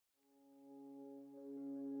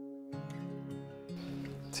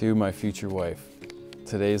To my future wife,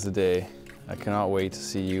 today's the day. I cannot wait to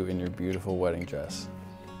see you in your beautiful wedding dress.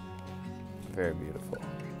 Very beautiful.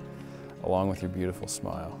 Along with your beautiful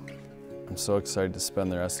smile. I'm so excited to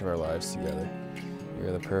spend the rest of our lives together.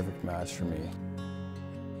 You're the perfect match for me.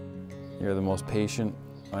 You're the most patient,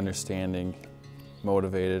 understanding,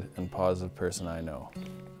 motivated, and positive person I know.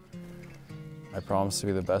 I promise to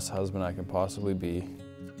be the best husband I can possibly be.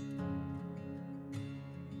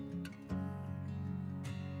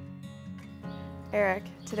 Eric,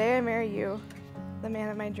 today I marry you, the man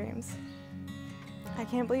of my dreams. I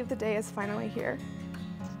can't believe the day is finally here.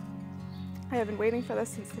 I have been waiting for this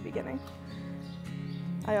since the beginning.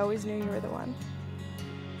 I always knew you were the one.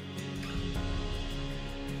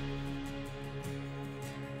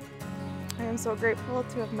 I am so grateful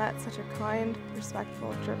to have met such a kind,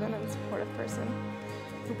 respectful, driven, and supportive person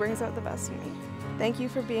who brings out the best in me. Thank you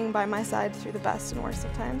for being by my side through the best and worst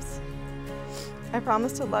of times. I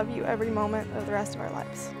promise to love you every moment of the rest of our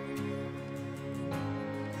lives.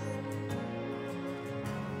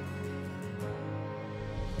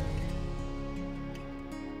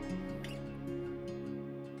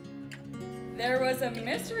 There was a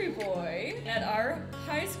mystery boy at our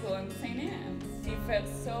high school in St. Anne's. He fit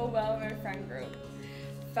so well in our friend group.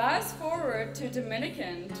 Fast forward to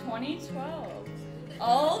Dominican 2012.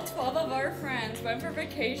 All 12 of our friends went for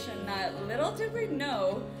vacation that little did we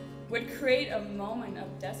know would create a moment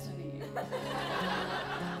of destiny.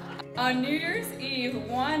 On New Year's Eve,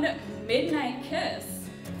 one midnight kiss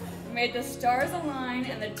made the stars align,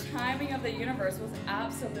 and the timing of the universe was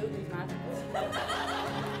absolutely magical.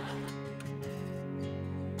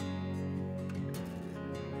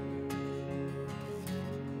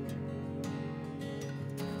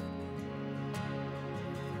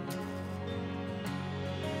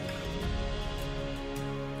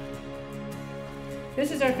 This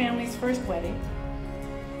is our family's first wedding,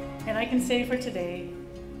 and I can say for today,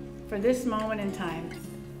 for this moment in time,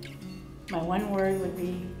 my one word would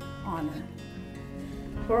be honor.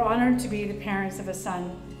 We're honored to be the parents of a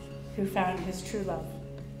son who found his true love,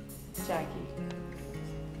 Jackie,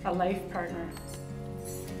 a life partner.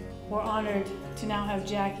 We're honored to now have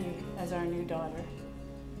Jackie as our new daughter,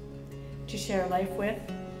 to share life with,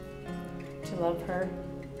 to love her,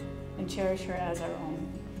 and cherish her as our own.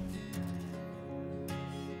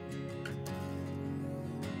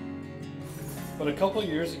 But a couple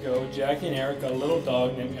years ago, Jackie and Eric got a little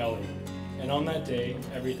dog named Ellie, and on that day,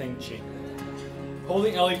 everything changed.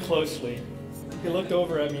 Holding Ellie closely, he looked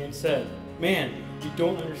over at me and said, "Man, you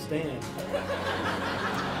don't understand."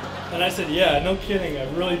 And I said, "Yeah, no kidding,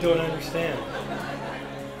 I really don't understand."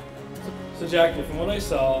 So Jackie, from what I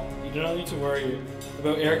saw, you do not need to worry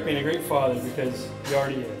about Eric being a great father because he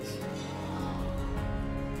already is.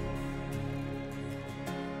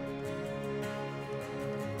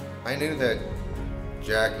 I knew that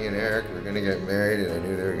Jackie and Eric were going to get married, and I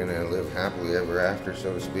knew they were going to live happily ever after,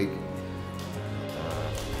 so to speak.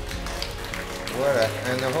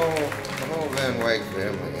 And the whole Van Wyck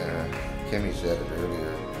family, Kimmy said it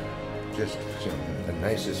earlier, just the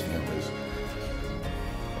nicest families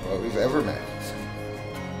we've ever met.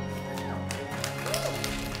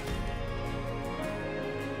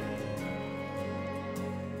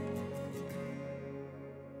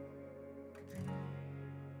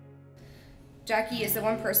 Jackie is the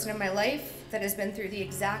one person in my life that has been through the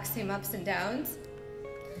exact same ups and downs.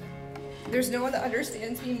 There's no one that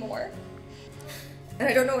understands me more, and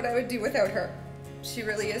I don't know what I would do without her. She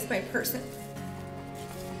really is my person.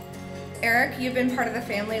 Eric, you've been part of the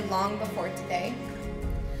family long before today,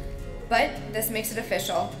 but this makes it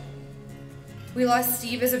official. We lost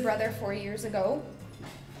Steve as a brother 4 years ago,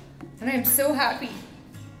 and I am so happy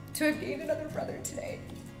to have gained another brother today.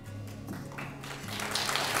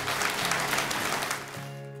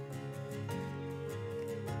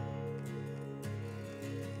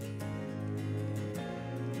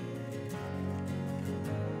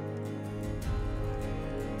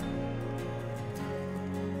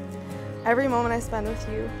 Every moment I spend with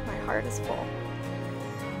you, my heart is full.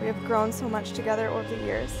 We have grown so much together over the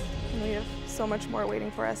years, and we have so much more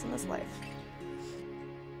waiting for us in this life.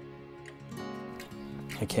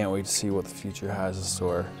 I can't wait to see what the future has in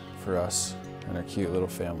store for us and our cute little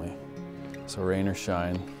family. So rain or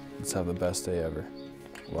shine, let's have the best day ever.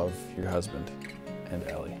 Love, your husband, and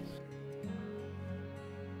Ellie.